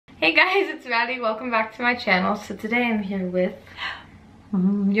Hey guys, it's Maddie. Welcome back to my channel. So today I'm here with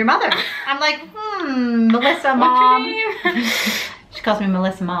your mother. I'm like, Melissa Mom. What's your name? She calls me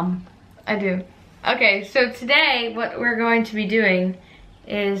Melissa Mom. I do. Okay, so today what we're going to be doing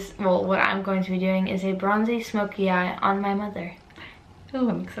is, well, what I'm going to be doing is a bronzy smoky eye on my mother. Oh,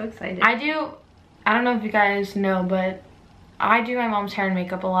 I'm so excited. I don't know if you guys know, but I do my mom's hair and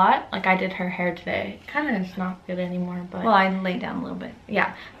makeup a lot. Like I did her hair today. Kind of is not good anymore, but. Well, I laid down a little bit.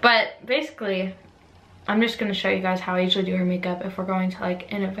 Yeah, but basically, I'm just gonna show you guys how I usually do her makeup if we're going to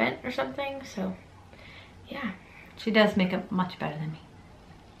like an event or something, so yeah. She does makeup much better than me.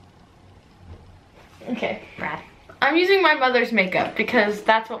 Okay. Brad. I'm using my mother's makeup because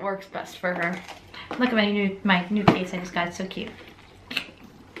that's what works best for her. Look at my new case I just got. It's so cute.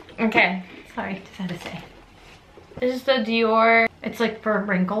 Okay. Sorry, just had to say. This is the Dior. It's like for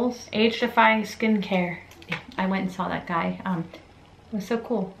wrinkles. Age-defying skincare. I went and saw that guy. It was so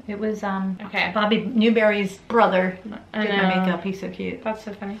cool. It was okay. Bobby Newberry's brother did I know. my makeup. He's so cute. That's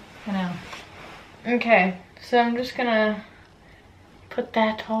so funny. I know. Okay, so I'm just gonna put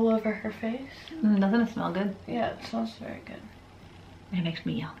that all over her face. Doesn't it smell good? Yeah, it smells very good. It makes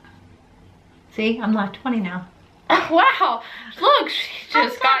me young. See, I'm not 20 now. Wow! Look, she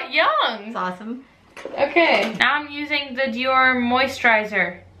just got young. It's awesome. Okay, now I'm using the Dior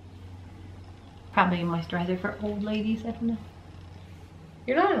moisturizer. Probably a moisturizer for old ladies. I don't know.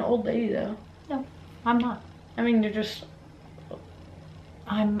 You're not an old lady though. No, I'm not. I mean, you're just...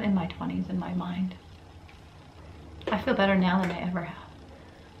 I'm in my 20s in my mind. I feel better now than I ever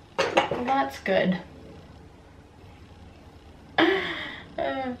have. Well, that's good.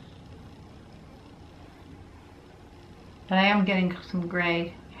 But I am getting some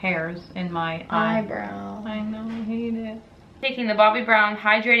gray hairs in my eyebrow. I know, I hate it. Taking the Bobbi Brown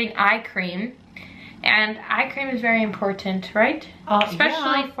Hydrating Eye Cream. And eye cream is very important, right?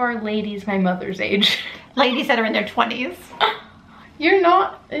 Especially for ladies my mother's age. Ladies that are in their 20s. You're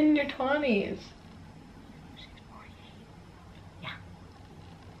not in your 20s. She's 48. Yeah.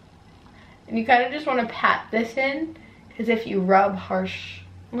 And you kind of just want to pat this in, because if you rub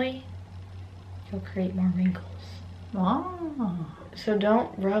harshly, you'll create more wrinkles. Oh. So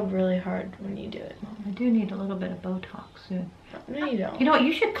don't rub really hard when you do it. I do need a little bit of Botox soon. No, you don't. You know what?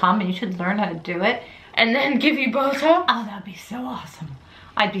 You should come and you should learn how to do it. And then give you Botox? Oh, that'd be so awesome.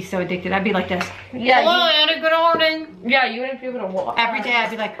 I'd be so addicted. I'd be like this. Yeah. Hello, Anna, good morning. Yeah, you wouldn't be able to walk. Every day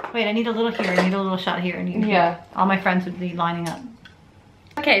I'd be like, wait, I need a little here. I need a little shot here. I need yeah. All my friends would be lining up.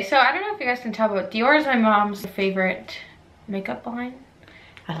 Okay, so I don't know if you guys can tell, but Dior is my mom's favorite makeup line.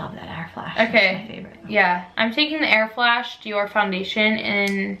 I love that Air Flash. Okay. That's my favorite. Yeah, I'm taking the Air Flash Dior foundation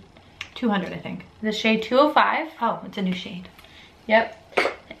in 200, I think. the shade 205. Oh, it's a new shade. Yep.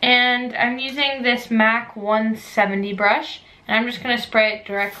 And I'm using this MAC 170 brush, and I'm just gonna spray it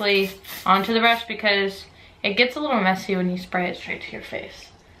directly onto the brush because it gets a little messy when you spray it straight to your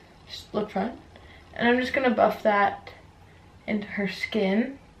face. Just look front. And I'm just gonna buff that into her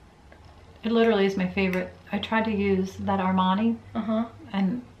skin. It literally is my favorite. I tried to use that Armani.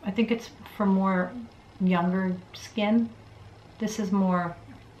 And I think it's for more younger skin. This is more...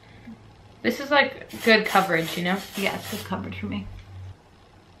 This is like good coverage, you know? Yeah, it's good coverage for me.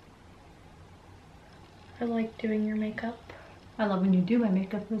 I like doing your makeup. I love when you do my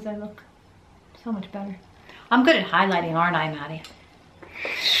makeup because I look so much better. I'm good at highlighting, aren't I, Maddie?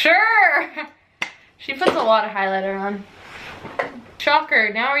 Sure! She puts a lot of highlighter on.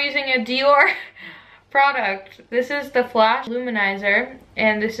 Shocker, now we're using a Dior product. This is the Flash Luminizer,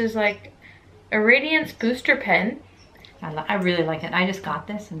 and this is like a Radiance Booster Pen. I really like it. I just got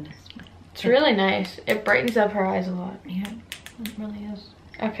this and it's really nice. It brightens up her eyes a lot. Yeah, it really is.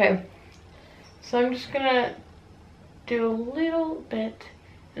 Okay, so I'm just gonna do a little bit.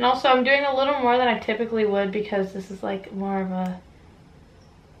 And also I'm doing a little more than I typically would because this is like more of a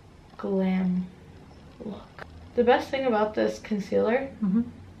glam look. The best thing about this concealer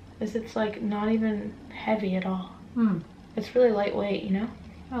is it's like not even heavy at all. It's really lightweight, you know?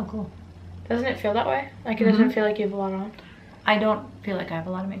 Oh, cool. Doesn't it feel that way? Like it doesn't feel like you have a lot on? I don't feel like I have a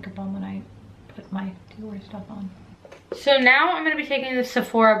lot of makeup on when I put my Dior stuff on. So now I'm going to be taking the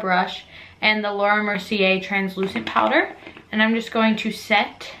Sephora brush and the Laura Mercier translucent powder, and I'm just going to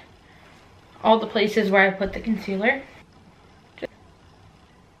set all the places where I put the concealer.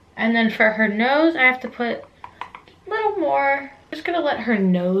 And then for her nose, I have to put a little more. I'm just going to let her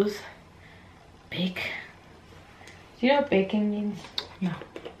nose bake. Do you know what baking means? No.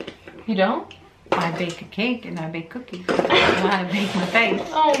 You don't? I bake a cake and I bake cookies. I don't know how to bake my face.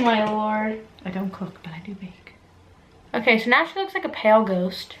 Oh my lord. I don't cook, but I do bake. Okay, so now she looks like a pale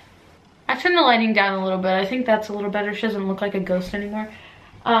ghost. I turned the lighting down a little bit. I think that's a little better. She doesn't look like a ghost anymore.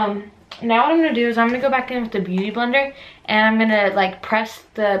 Now what I'm gonna do is I'm gonna go back in with the beauty blender and I'm gonna like press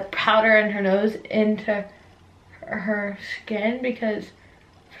the powder in her nose into her skin because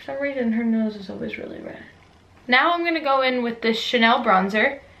for some reason her nose is always really red. Now I'm gonna go in with this Chanel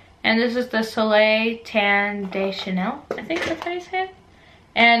bronzer, and this is the Soleil Tan de Chanel. I think that's how you say it.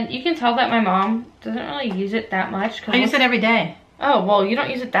 And you can tell that my mom doesn't really use it that much. I use it every day. Oh, well, you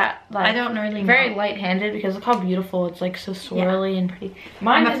don't use it that, like, I don't really very light-handed because look how beautiful. It's like so swirly and pretty.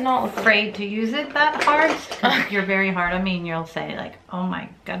 Mine I'm does not look afraid to use it that hard. 'Cause you're very hard on me and you'll say like, oh my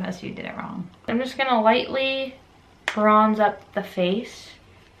goodness, you did it wrong. I'm just gonna lightly bronze up the face.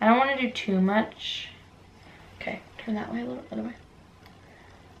 I don't want to do too much. Okay, turn that way a little, other way.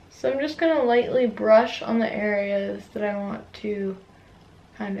 So I'm just gonna lightly brush on the areas that I want to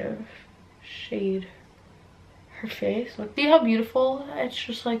kind of shade her face. Look, see how beautiful? It's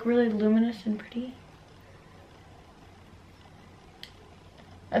just like really luminous and pretty.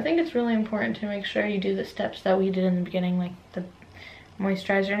 I think it's really important to make sure you do the steps that we did in the beginning, like the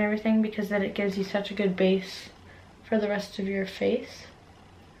moisturizer and everything, because then it gives you such a good base for the rest of your face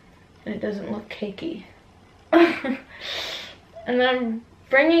and it doesn't look cakey. And then I'm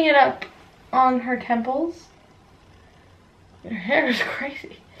bringing it up on her temples. Your hair is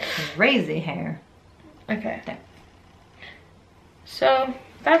crazy. Crazy hair. Okay. There. So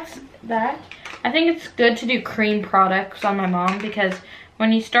that's that. I think it's good to do cream products on my mom because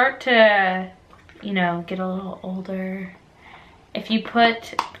when you start to, you know, get a little older, if you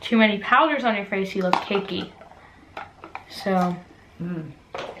put too many powders on your face, you look cakey. So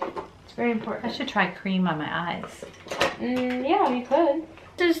it's very important. I should try cream on my eyes. Yeah, you could.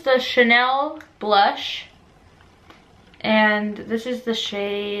 This is the Chanel blush. And this is the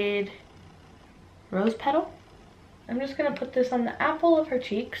shade Rose Petal. I'm just gonna put this on the apple of her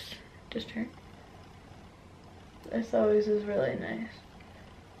cheeks. Just turn. This always is really nice.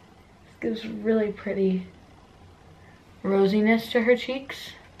 This gives really pretty rosiness to her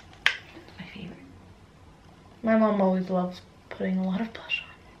cheeks. That's my favorite. My mom always loves putting a lot of blush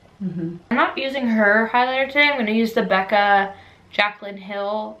on. I'm not using her highlighter today. I'm gonna use the Becca Jaclyn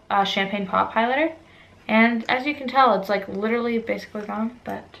Hill Champagne Pop highlighter. And as you can tell, it's like literally basically gone,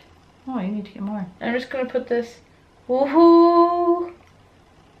 but... Oh, you need to get more. I'm just gonna put this, woohoo!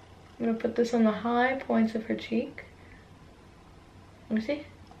 I'm gonna put this on the high points of her cheek. Let me see.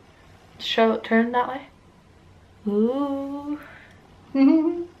 Turn that way. Ooh.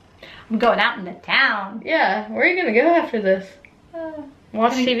 I'm going out into town. Yeah, where are you gonna go after this?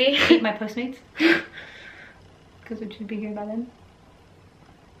 Watch TV? Eat my Postmates. Because it should be here by then.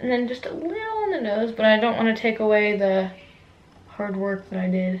 And then just a little on the nose, but I don't want to take away the hard work that I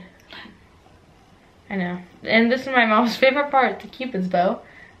did. I know. And this is my mom's favorite part, the Cupid's bow.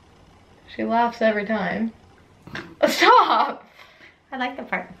 She laughs every time. Stop! I like that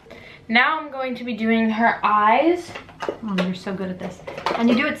part. Now I'm going to be doing her eyes. Oh, you're so good at this. And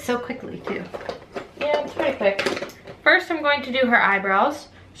you do it so quickly too. Yeah, it's pretty quick. First I'm going to do her eyebrows.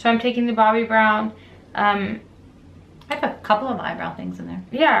 So I'm taking the Bobbi Brown. I have a couple of eyebrow things in there.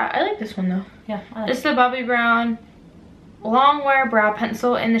 Yeah, I like this one though. Yeah, I like This is the Bobbi Brown Long Wear Brow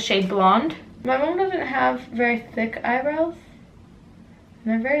Pencil in the shade Blonde. My mom doesn't have very thick eyebrows.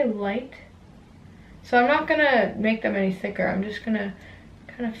 And they're very light. So I'm not gonna make them any thicker. I'm just gonna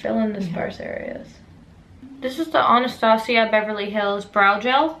kind of fill in the sparse areas. This is the Anastasia Beverly Hills Brow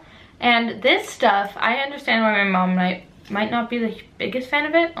Gel. And this stuff, I understand why my mom might not be the biggest fan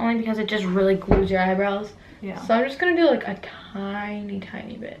of it, only because it just really glues your eyebrows. Yeah. So I'm just gonna do like a tiny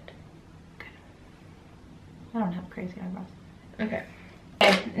bit. Okay. I don't have crazy eyebrows. Okay.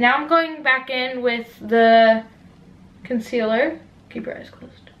 Okay, now I'm going back in with the concealer. Keep your eyes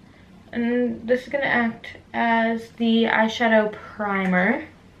closed. And this is gonna act as the eyeshadow primer.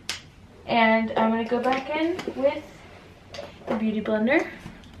 And I'm gonna go back in with the Beauty Blender.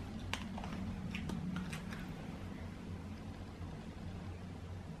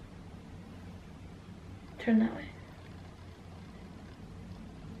 Turn that way.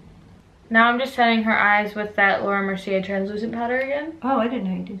 Now I'm just setting her eyes with that Laura Mercier translucent powder again. Oh, I didn't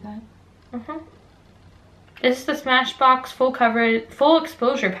know you did that. This is the Smashbox Full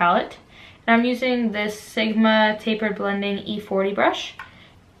Exposure Palette. And I'm using this Sigma Tapered Blending E40 brush.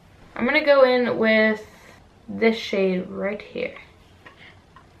 I'm gonna go in with this shade right here.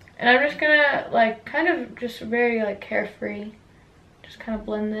 And I'm just gonna like kind of just very like carefree, just kind of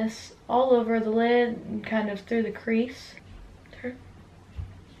blend this all over the lid and kind of through the crease. Turn.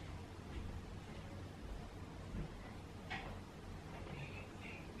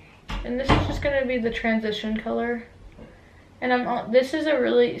 And this is just gonna be the transition color. And this is a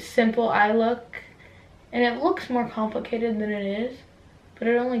really simple eye look, and it looks more complicated than it is, but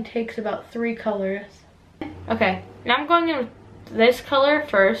it only takes about 3 colors. Okay, now I'm going in with this color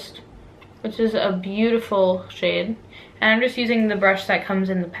first, which is a beautiful shade. And I'm just using the brush that comes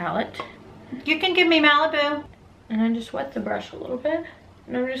in the palette. You can give me Malibu. And I just wet the brush a little bit.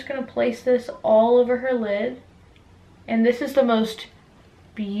 And I'm just gonna place this all over her lid. And this is the most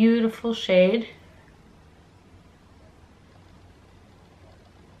beautiful shade.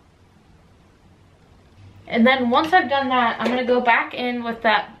 And then once I've done that, I'm gonna go back in with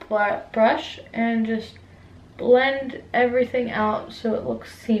that brush and just blend everything out so it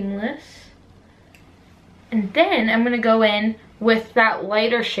looks seamless. And then I'm gonna go in with that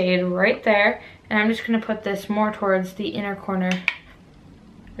lighter shade right there, and I'm just gonna put this more towards the inner corner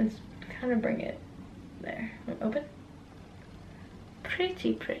and kind of bring it there. Open.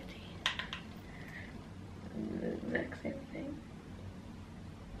 Pretty, pretty. The exact same thing.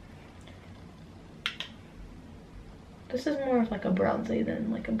 This is more of like a bronzy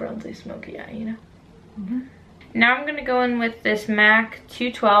than like a bronzy smoky eye, you know? Mm-hmm. Now I'm gonna go in with this MAC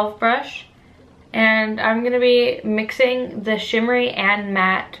 212 brush, and I'm gonna be mixing the shimmery and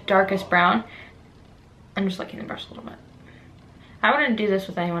matte darkest brown. I'm just licking the brush a little bit. I wouldn't do this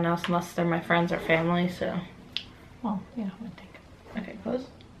with anyone else unless they're my friends or family, so. Well, yeah, I would think. Okay, close.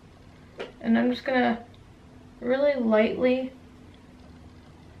 And I'm just gonna really lightly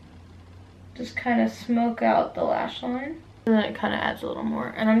just kind of smoke out the lash line. And then it kind of adds a little more.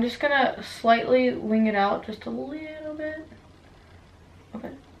 And I'm just gonna slightly wing it out just a little bit.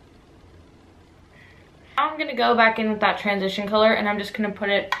 Okay. Now I'm gonna go back in with that transition color, and I'm just gonna put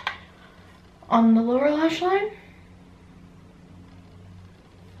it on the lower lash line.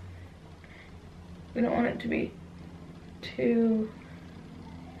 We don't want it to be too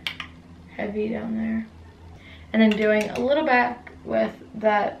heavy down there. And then doing a little back with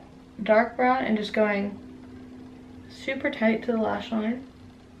that dark brown and just going super tight to the lash line.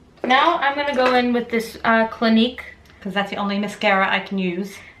 Now I'm gonna go in with this Clinique, because that's the only mascara I can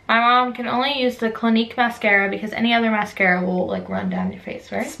use. My mom can only use the Clinique mascara because any other mascara will like run down your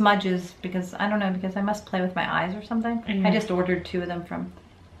face, right? Smudges, because I don't know, because I must play with my eyes or something. Mm-hmm. I just ordered 2 of them from,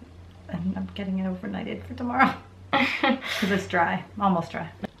 and I'm getting it overnighted for tomorrow. Because it's dry, almost dry.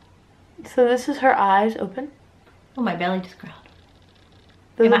 So this is her eyes open. Oh, my belly just growled.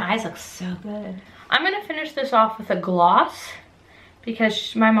 Yeah, my eyes look so good. I'm gonna finish this off with a gloss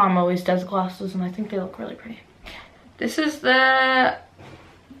because my mom always does glosses and I think they look really pretty. This is the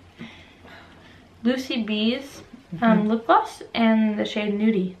Lucy B's lip gloss and the shade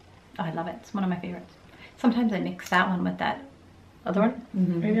Nudie. Oh, I love it. It's one of my favorites. Sometimes I mix that one with that other one.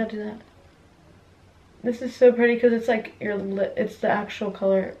 Maybe I'll do that. This is so pretty because it's like your lip. It's the actual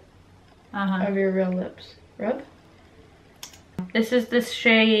color of your real lips. Rub. This is this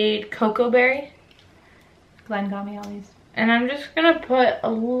shade Cocoa Berry. Glenn got me all these. And I'm just gonna put a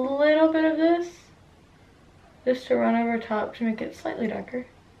little bit of this just to run over top to make it slightly darker.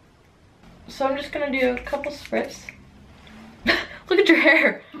 So I'm just gonna do a couple spritz. Look at your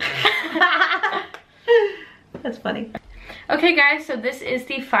hair. That's funny. Okay guys, so this is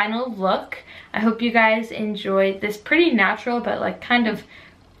the final look. I hope you guys enjoyed this pretty natural but like kind of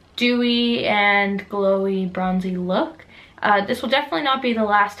dewy and glowy bronzy look. This will definitely not be the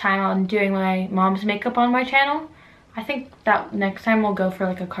last time I'm doing my mom's makeup on my channel. I think that next time we'll go for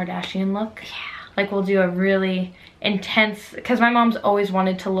like a Kardashian look. Yeah. Like we'll do a really intense, because my mom's always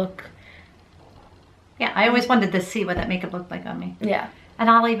wanted to look. Yeah, I always wanted to see what that makeup looked like on me. Yeah.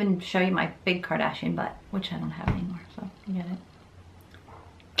 And I'll even show you my big Kardashian butt, which I don't have anymore, so you get it.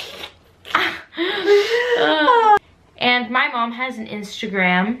 And my mom has an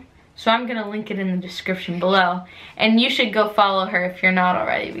Instagram, so I'm gonna link it in the description below. And you should go follow her if you're not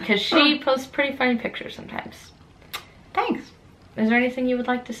already, because she posts pretty funny pictures sometimes. Thanks. Is there anything you would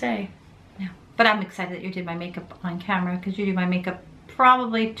like to say? No. But I'm excited that you did my makeup on camera, because you do my makeup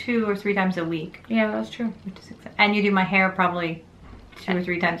probably 2 or 3 times a week. Yeah, that's true. Which is exciting. And you do my hair probably 2 or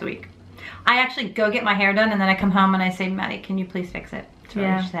 3 times a week. I actually go get my hair done and then I come home and I say, Maddie, can you please fix it? It's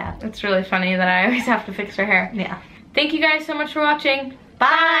really sad. It's really funny that I always have to fix her hair. Yeah. Thank you guys so much for watching.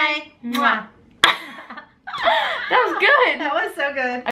 Bye. Mwah. That was good. That was so good.